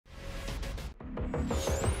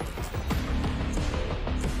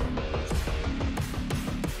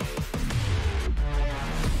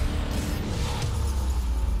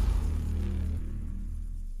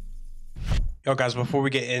Yo guys, before we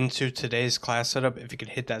get into today's class setup, if you could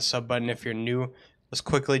hit that sub button if you're new, let's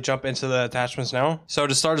quickly jump into the attachments now. So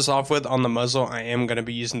to start us off with, on the muzzle, I am going to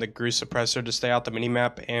be using the groove suppressor to stay out the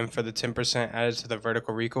minimap, and for the 10% added to the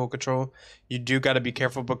vertical recoil control. You do got to be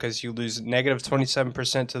careful because you lose negative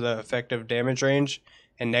 27% to the effective damage range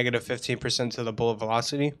and negative 15% to the bullet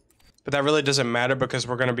velocity. But that really doesn't matter because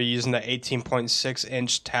we're going to be using the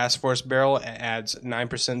 18.6-inch task force barrel. It adds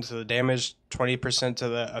 9% to the damage, 20% to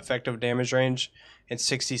the effective damage range, and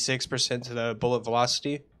 66% to the bullet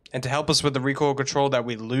velocity. And to help us with the recoil control that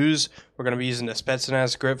we lose, we're going to be using the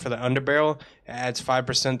Spetsnaz grip for the underbarrel. It adds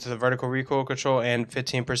 5% to the vertical recoil control and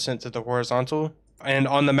 15% to the horizontal. And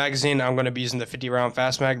on the magazine, I'm going to be using the 50-round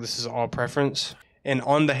fast mag. This is all preference. And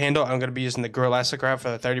on the handle, I'm going to be using the Gorilla grav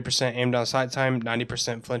for the 30% aim down sight time,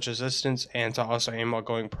 90% flinch resistance, and to also aim while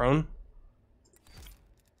going prone.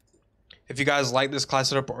 If you guys like this class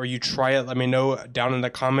setup or you try it, let me know down in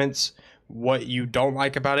the comments what you don't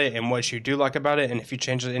like about it and what you do like about it. And if you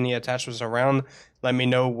change any attachments around, let me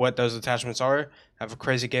know what those attachments are. I have a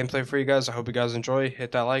crazy gameplay for you guys. I hope you guys enjoy.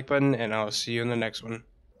 Hit that like button, and I'll see you in the next one.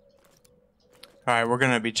 Alright, we're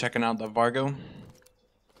going to be checking out the VARGO.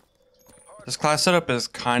 This class setup is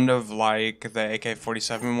kind of like the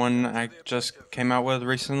AK-47 one I just came out with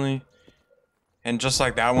recently. And just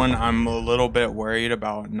like that one, I'm a little bit worried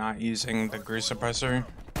about not using the groove suppressor.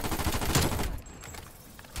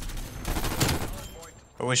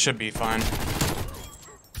 But we should be fine.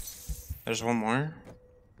 There's one more.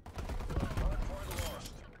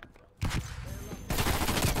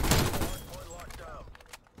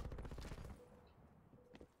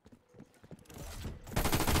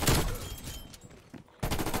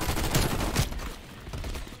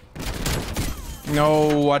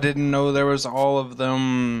 No, I didn't know there was all of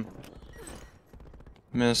them.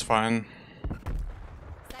 I mean, it's fine.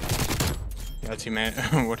 Yeah,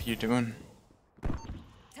 teammate, what are you doing?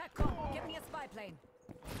 Give me a spy plane.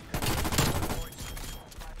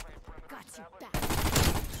 Got you back.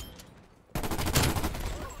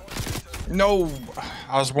 No!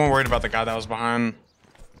 I was more worried about the guy that was behind.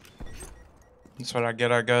 That's what I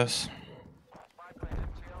get, I guess.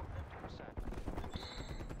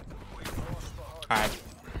 Alright.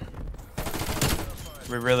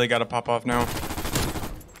 We really gotta pop off now.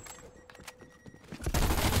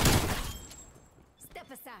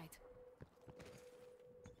 Step aside.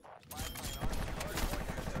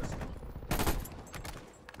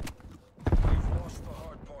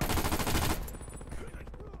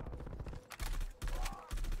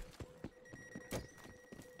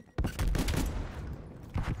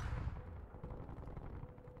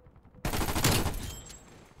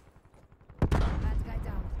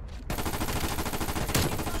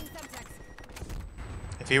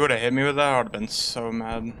 If he would have hit me with that, I would have been so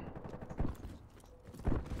mad.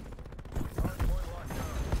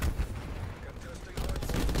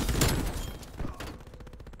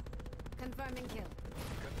 Confirming kill.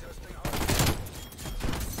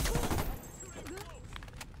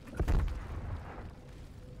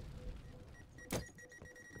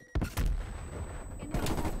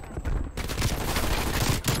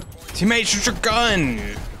 Teammate, shoot your gun!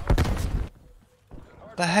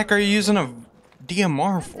 The heck are you using a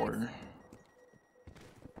DMR for?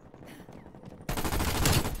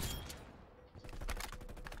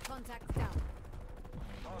 Contact down.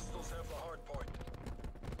 Hostiles have the hard point.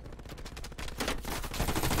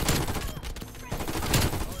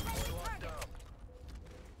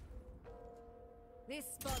 This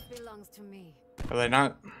spot belongs to me. Are they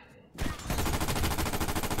not?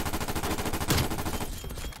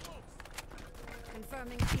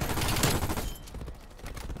 Confirming kill.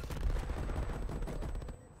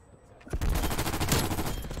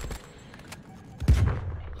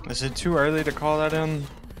 Is it too early to call that in?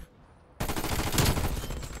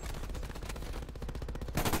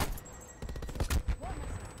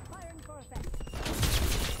 Firing for effect.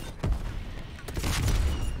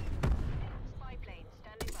 Spy plane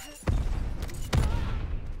standing by.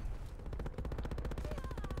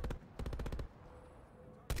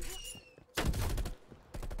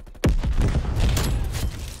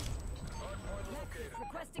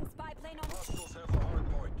 Requesting spy plane on. Hostiles have the hard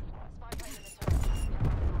point. Spy plane in the turret.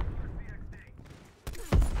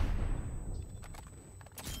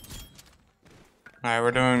 Alright,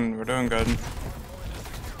 we're doing good.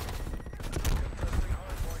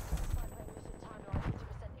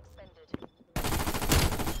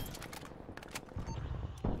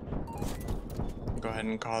 Go ahead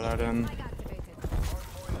and call that in. Flag activated.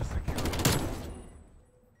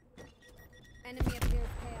 Enemy appears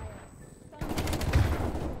KIA.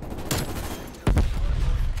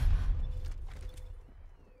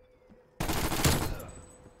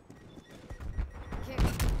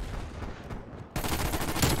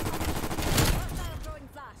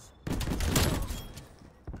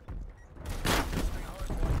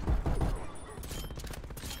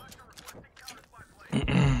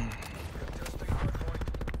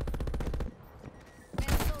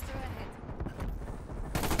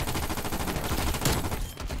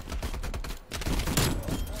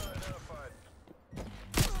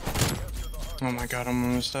 Oh my god, I'm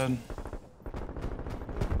almost dead.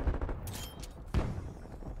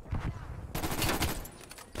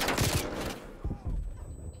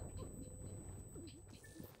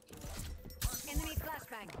 Enemy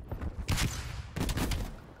flashbang.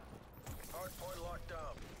 Hard point locked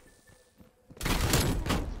down.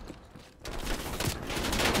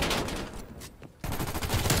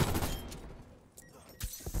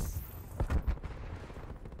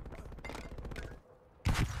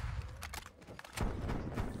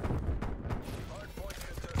 Hard point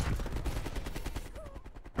contested.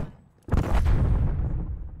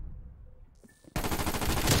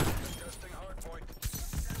 Contesting hard point.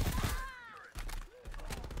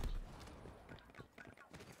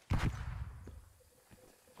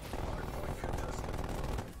 Hard point contested.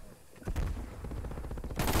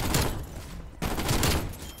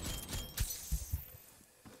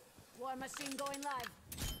 War machine going live.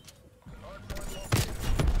 Hard point located.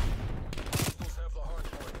 Hostiles have the hard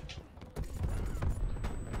point.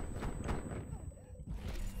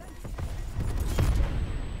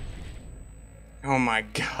 Oh my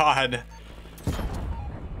god.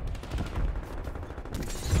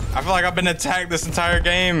 I feel like I've been attacked this entire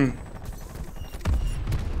game.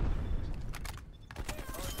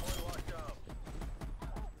 Hard point locked down.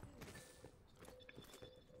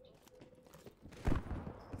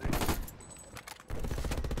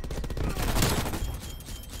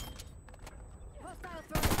 Hostile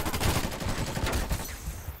throwing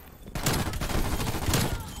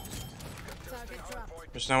target drop.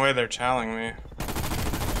 There's no way they're challenging me.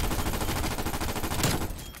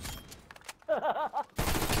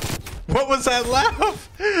 What was that laugh?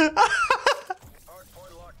 Hard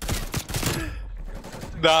point locked down.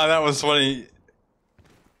 Nah, that was funny.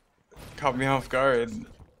 Caught me off guard.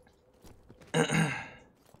 Hard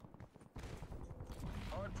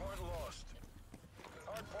point lost.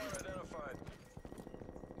 Hard point identified.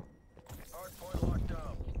 Hard point locked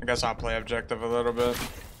down. I guess I'll play objective a little bit.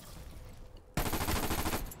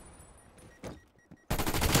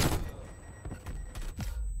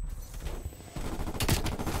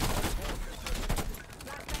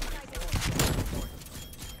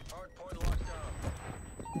 Hard point locked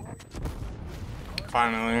down.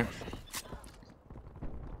 Finally.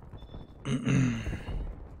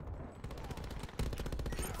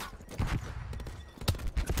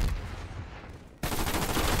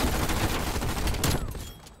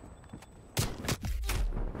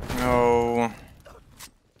 No.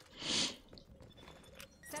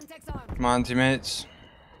 Semtex armed. Come on, teammates.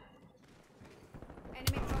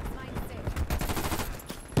 Enemy trucks line safe.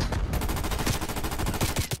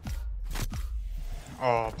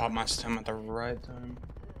 Oh, I popped my stem at the right time.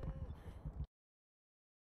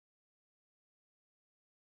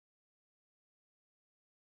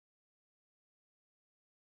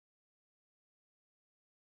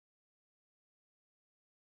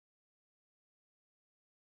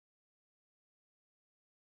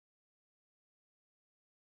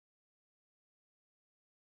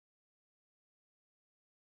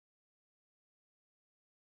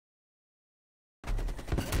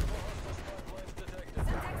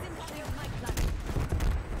 Semtex inbound. Mic plug.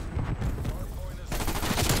 Hard point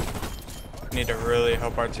is Need to really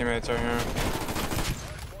help our teammates out here. hard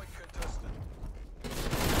point contested.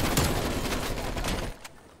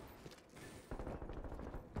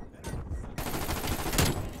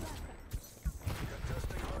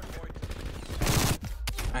 Contesting hard point.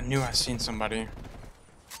 I knew I seen somebody.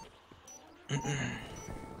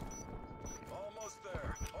 Almost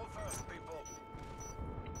there. Hold fast, people.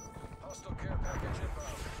 Hostile care package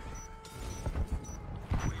inbound.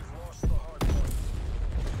 We've lost the hard point.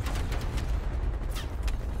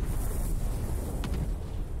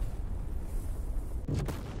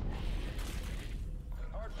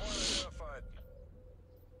 Hard point identified.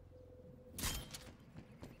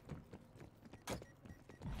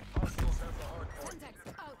 Hostiles have the hard point. Semtex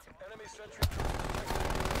out. Enemy sentry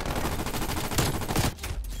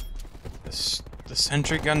The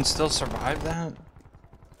sentry gun still survived that?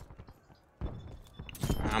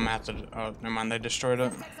 I'm gonna have to. Oh, never mind. They destroyed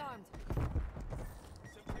it. Semtex armed.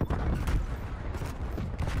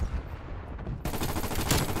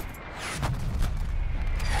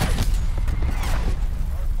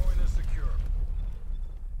 hard point is secure.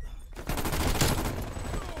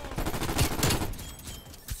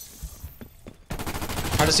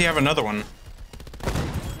 How does he have another one?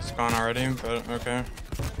 It's gone already, but okay.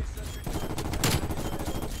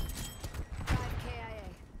 5 KIA.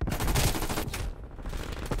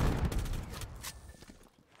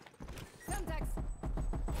 Semtex.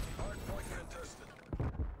 Hard point contested.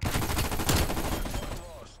 Hard point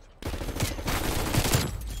lost.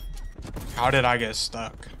 How did I get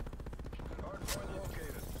stuck? Hardpoint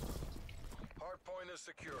located. Hardpoint is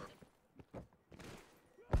secure.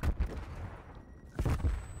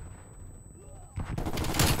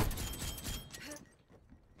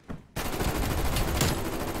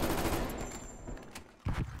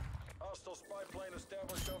 Hostile spy plane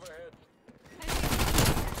established overhead.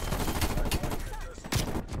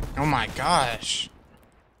 Oh my gosh.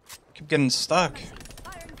 Keep getting stuck.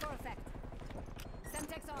 Firing for effect.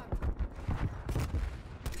 Semtex armed.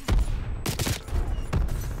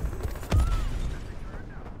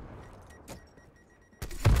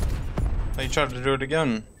 They tried to do it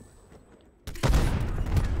again.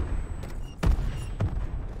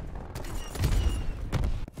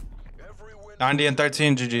 Every win 90 and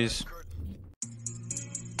 13 GG's.